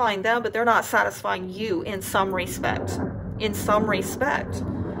satisfying them, but they're not satisfying you in some respect. In some respect.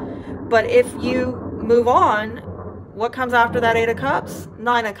 But if you move on, what comes after that Eight of Cups?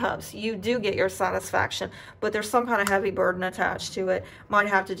 Nine of Cups. You do get your satisfaction, but there's some kind of heavy burden attached to it. Might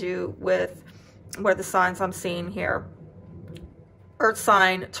have to do with where the signs I'm seeing here. Earth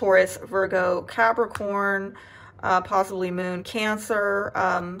sign, Taurus, Virgo, Capricorn, possibly Moon, Cancer,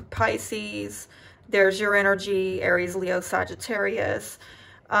 Pisces. There's your energy, Aries, Leo, Sagittarius.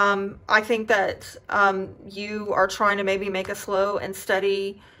 I think that you are trying to maybe make a slow and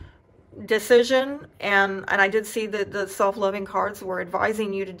steady decision, and I did see that the self-loving cards were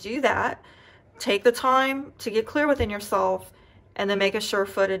advising you to do that. Take the time to get clear within yourself and then make a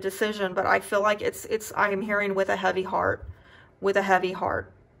sure-footed decision. But I feel like I'm hearing with a heavy heart,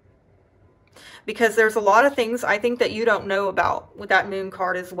 because there's a lot of things I think that you don't know about with that Moon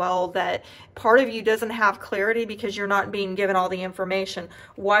card as well, that part of you doesn't have clarity because you're not being given all the information.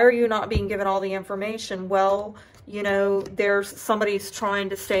 Why are you not being given all the information? Well, you know, there's somebody's trying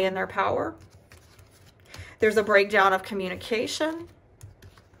to stay in their power. There's a breakdown of communication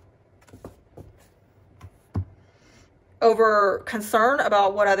over concern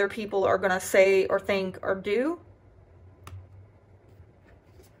about what other people are going to say or think or do.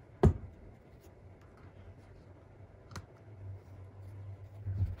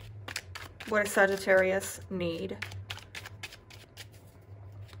 What does Sagittarius need?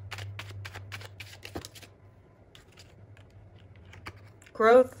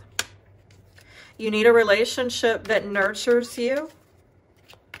 Growth. You need a relationship that nurtures you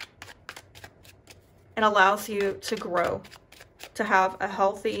and allows you to grow, to have a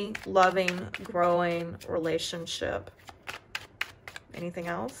healthy, loving, growing relationship. Anything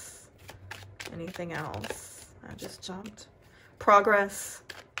else? Anything else? I just jumped. Progress.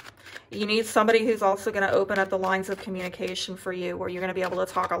 You need somebody who's also going to open up the lines of communication for you, where you're going to be able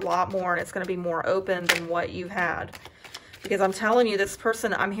to talk a lot more, and it's going to be more open than what you've had. Because I'm telling you, this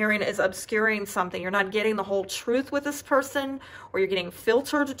person I'm hearing is obscuring something. You're not getting the whole truth with this person, or you're getting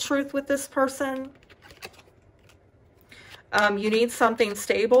filtered truth with this person. You need something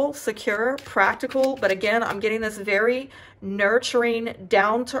stable, secure, practical. But again, I'm getting this very nurturing,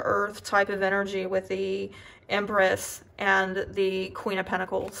 down-to-earth type of energy with the Empress and the Queen of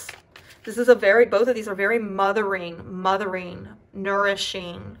Pentacles. This is both of these are very mothering,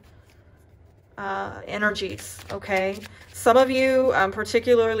 nourishing energies, okay? Some of you,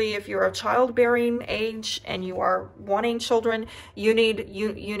 particularly if you're of childbearing age and you are wanting children, you need,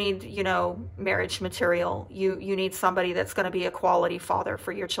 you know, marriage material. You need somebody that's going to be a quality father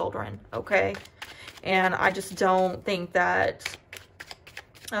for your children, okay? And I just don't think that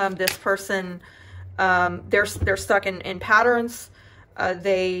this person, they're stuck in patterns.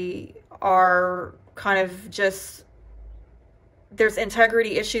 They are kind of just, there's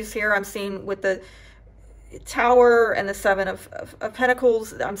integrity issues here. I'm seeing with the Tower and the Seven of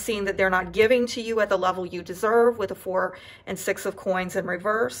Pentacles, I'm seeing that they're not giving to you at the level you deserve with the 4 and 6 of coins in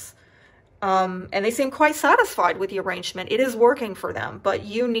reverse. And they seem quite satisfied with the arrangement. It is working for them, but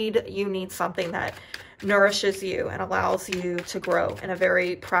you need something that nourishes you and allows you to grow in a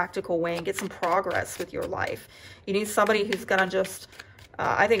very practical way and get some progress with your life. You need somebody who's going to just,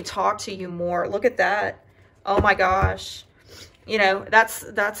 I think, talk to you more. Look at that. Oh my gosh. You know,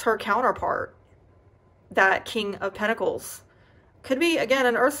 that's her counterpart, that King of Pentacles. Could be, again,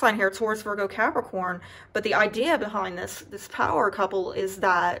 an earth sign here, Taurus, Virgo, Capricorn. But the idea behind this power couple is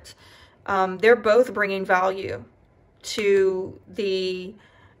that they're both bringing value to the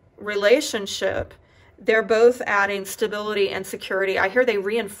relationship, they're both adding stability and security. I hear they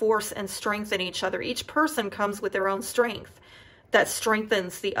reinforce and strengthen each other. Each person comes with their own strength that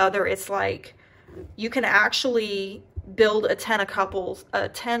strengthens the other. It's like you can actually build a 10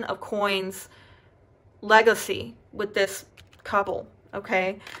 of coins legacy with this couple.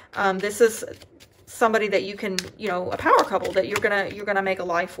 Okay. This is somebody that you can, you know, a power couple that you're gonna make a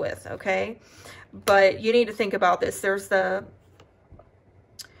life with. Okay. But you need to think about this. There's the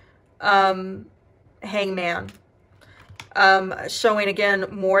Hangman, showing again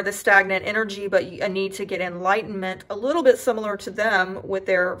more the stagnant energy, but a need to get enlightenment, a little bit similar to them with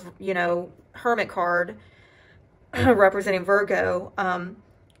their, you know, Hermit card representing Virgo.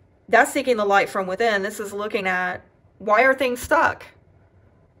 That's seeking the light from within. This is looking at, why are things stuck?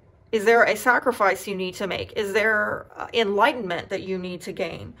 Is there a sacrifice you need to make? Is there enlightenment that you need to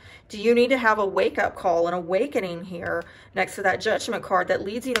gain? Do you need to have a wake-up call, an awakening here next to that Judgment card that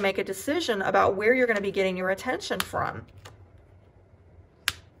leads you to make a decision about where you're going to be getting your attention from?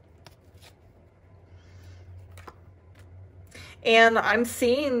 And I'm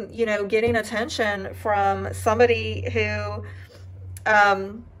seeing, you know, getting attention from somebody who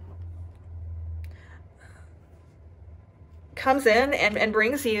comes in and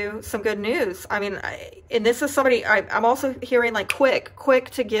brings you some good news. I mean, and this is somebody, I'm also hearing like quick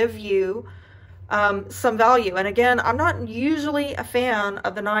to give you some value. And again, I'm not usually a fan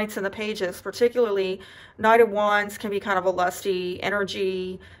of the Knights and the Pages, particularly Knight of Wands can be kind of a lusty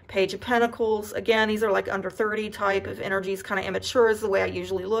energy. Page of Pentacles, again, these are like under 30 type of energies, kind of immature is the way I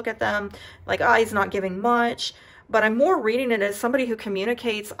usually look at them. Like, he's not giving much, but I'm more reading it as somebody who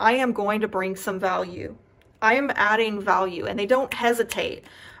communicates, I am going to bring some value. I am adding value, and they don't hesitate.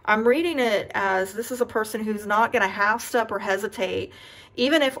 I'm reading it as this is a person who's not going to half step or hesitate.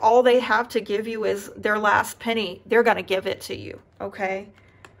 Even if all they have to give you is their last penny, they're going to give it to you, okay?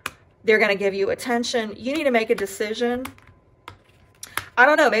 They're going to give you attention. You need to make a decision. I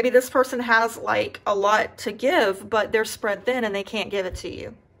don't know, maybe this person has like a lot to give, but they're spread thin and they can't give it to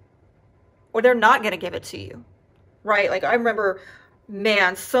you. Or they're not going to give it to you, right? Like I remember,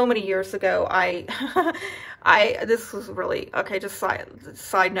 man, so many years ago, this was really, okay, just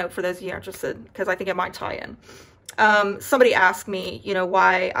side note for those of you interested, because I think it might tie in. Somebody asked me, you know,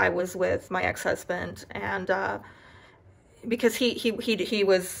 why I was with my ex-husband, and because he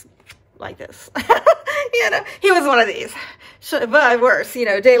was like this. You know, he was one of these, but worse, you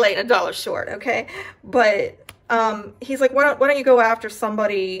know, day late and a dollar short, okay? But he's like, why don't you go after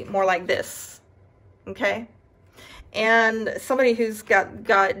somebody more like this, okay? And somebody who's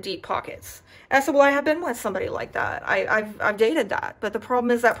got deep pockets. And I said, well, I have been with somebody like that. I've dated that. But the problem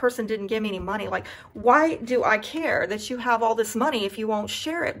is that person didn't give me any money. Like, why do I care that you have all this money if you won't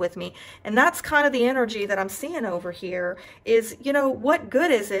share it with me? And that's kind of the energy that I'm seeing over here is, you know, what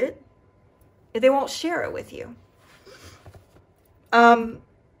good is it if they won't share it with you?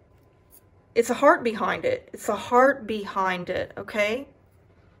 It's a heart behind it. It's a heart behind it, okay?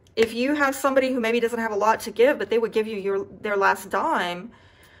 If you have somebody who maybe doesn't have a lot to give, but they would give you their last dime,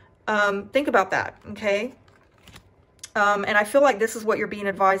 think about that, okay? And I feel like this is what you're being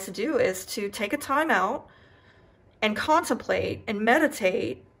advised to do, is to take a time out and contemplate and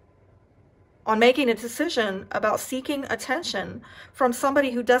meditate on making a decision about seeking attention from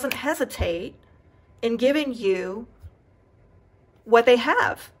somebody who doesn't hesitate in giving you what they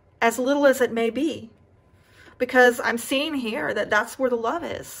have, as little as it may be. Because I'm seeing here that that's where the love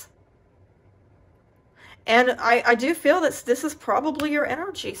is. And I do feel that this is probably your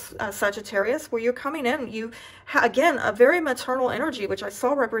energy, Sagittarius, where you're coming in. You, again, a very maternal energy, which I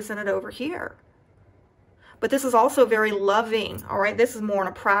saw represented over here. But this is also very loving, all right? This is more on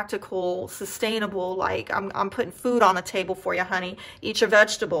a practical, sustainable, like I'm putting food on the table for you, honey. Eat your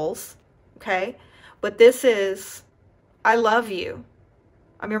vegetables, okay? But this is, I love you.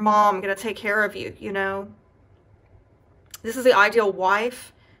 I'm your mom. I'm going to take care of you, you know? This is the ideal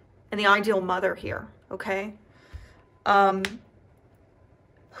wife and the ideal mother here, okay?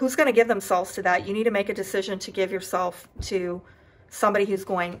 Who's going to give themselves to that? You need to make a decision to give yourself to somebody who's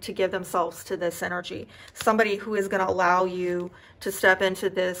going to give themselves to this energy. Somebody who is going to allow you to step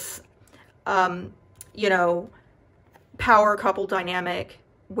into this, you know, power couple dynamic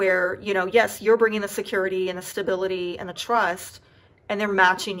where, you know, yes, you're bringing the security and the stability and the trust, and they're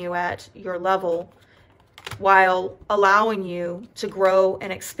matching you at your level, while allowing you to grow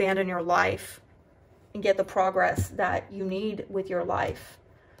and expand in your life and get the progress that you need with your life.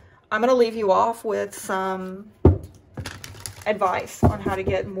 I'm going to leave you off with some advice on how to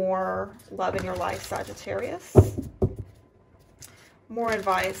get more love in your life, Sagittarius. More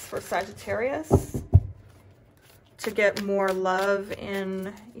advice for Sagittarius. to get more love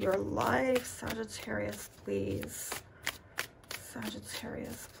in your life. Sagittarius, please.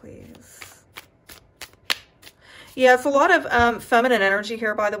 Sagittarius, please. Yeah, it's a lot of feminine energy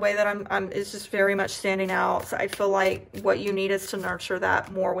here, by the way, that is just very much standing out. So I feel like what you need is to nurture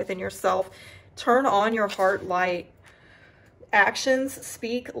that more within yourself. Turn on your heart light. Actions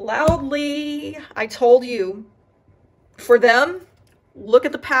speak loudly. I told you. For them, look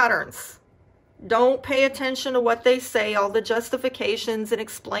at the patterns. Don't pay attention to what they say, all the justifications and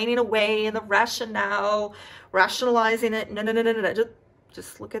explaining away and the rationale, rationalizing it. No.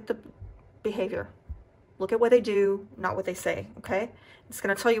 Just look at the behavior. Look at what they do, not what they say, okay? It's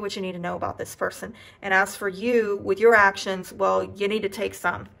going to tell you what you need to know about this person. And as for you, with your actions, well, you need to take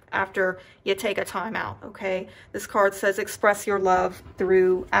some after you take a time out, okay? This card says express your love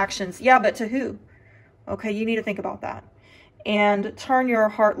through actions. Yeah, but to who? Okay, you need to think about that. And turn your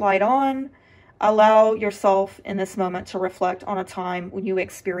heart light on. Allow yourself in this moment to reflect on a time when you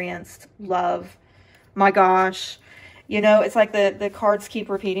experienced love. My gosh. You know, it's like the cards keep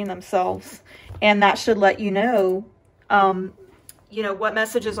repeating themselves. And that should let you know, you know, what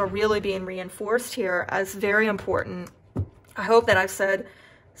messages are really being reinforced here as very important. I hope that I've said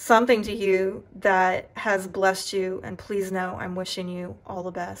something to you that has blessed you. And please know I'm wishing you all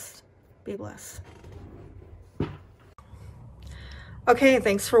the best. Be blessed. Okay,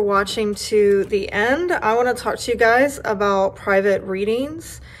 thanks for watching to the end. I want to talk to you guys about private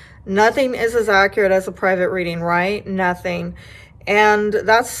readings. Nothing is as accurate as a private reading, right? Nothing. And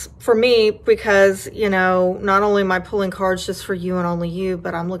that's for me because, you know, not only am I pulling cards just for you and only you,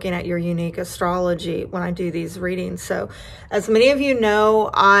 but I'm looking at your unique astrology when I do these readings. So as many of you know,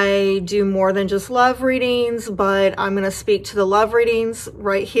 I do more than just love readings, but I'm going to speak to the love readings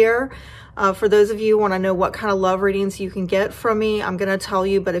right here. For those of you who want to know what kind of love readings you can get from me, I'm going to tell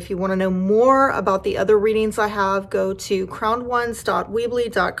you. But if you want to know more about the other readings I have, go to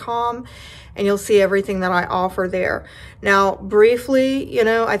crownedones.weebly.com and you'll see everything that I offer there. Now, briefly, you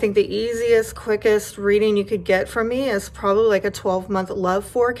know, I think the easiest, quickest reading you could get from me is probably like a 12-month love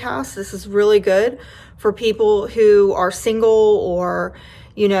forecast. This is really good for people who are single or,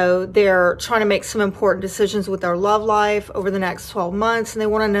 you know, they're trying to make some important decisions with their love life over the next 12 months. And they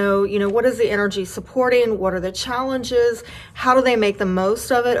want to know, you know, what is the energy supporting? What are the challenges? How do they make the most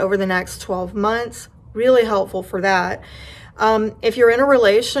of it over the next 12 months? Really helpful for that. If you're in a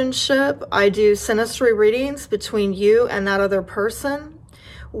relationship, I do synastry readings between you and that other person,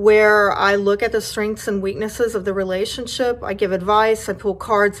 where I look at the strengths and weaknesses of the relationship. I give advice. I pull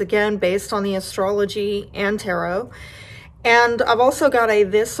cards, again, based on the astrology and tarot. And I've also got a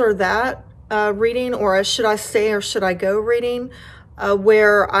this or that reading, or a should I stay or should I go reading,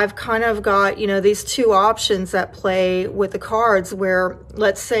 where I've kind of got, you know, these two options at play with the cards, where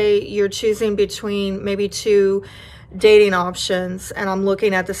let's say you're choosing between maybe two dating options, and I'm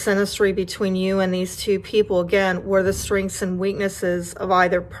looking at the synastry between you and these two people. Again, what are the strengths and weaknesses of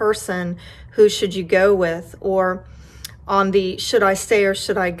either person? Who should you go with? Or on the should I stay or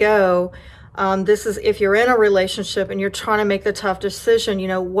should I go, this is if you're in a relationship and you're trying to make the tough decision, you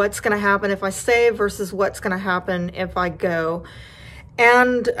know, what's going to happen if I stay versus what's going to happen if I go.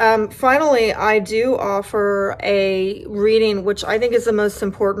 And finally, I do offer a reading, which I think is the most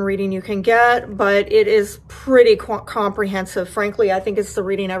important reading you can get, but it is pretty comprehensive. Frankly, I think it's the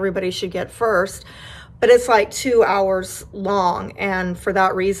reading everybody should get first, but it's like 2 hours long. And for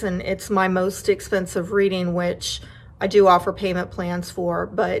that reason, it's my most expensive reading, which I do offer payment plans for,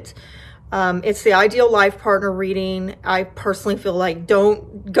 but it's the ideal life partner reading. I personally feel like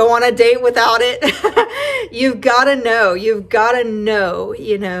don't go on a date without it. You've got to know,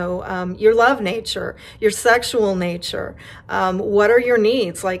 you know, your love nature, your sexual nature. What are your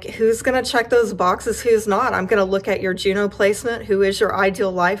needs? Like, who's going to check those boxes? Who's not? I'm going to look at your Juno placement. Who is your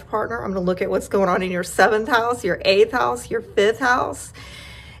ideal life partner? I'm going to look at what's going on in your 7th house, your 8th house, your 5th house.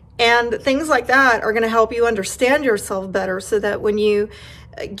 And things like that are going to help you understand yourself better, so that when you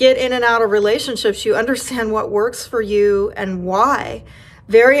get in and out of relationships, you understand what works for you and why.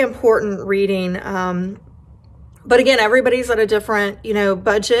 Very important reading. But again, everybody's at a different, you know,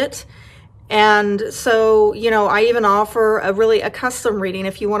 budget. And so, you know, I even offer a custom reading.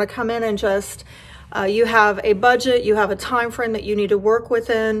 If you want to come in and just, you have a budget, you have a time frame that you need to work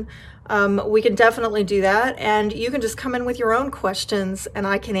within, we can definitely do that. And you can just come in with your own questions and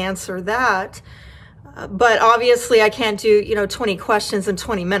I can answer that. But obviously I can't do, you know, 20 questions in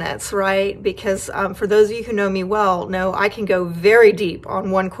 20 minutes, right? Because for those of you who know me well, know I can go very deep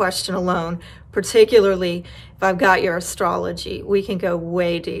on one question alone particularly if I've got your astrology. We can go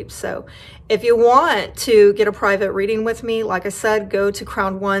way deep. So if you want to get a private reading with me, like I said, go to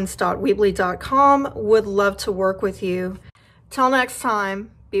crownones.weebly.com. Would love to work with you. Till next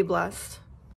time, be blessed.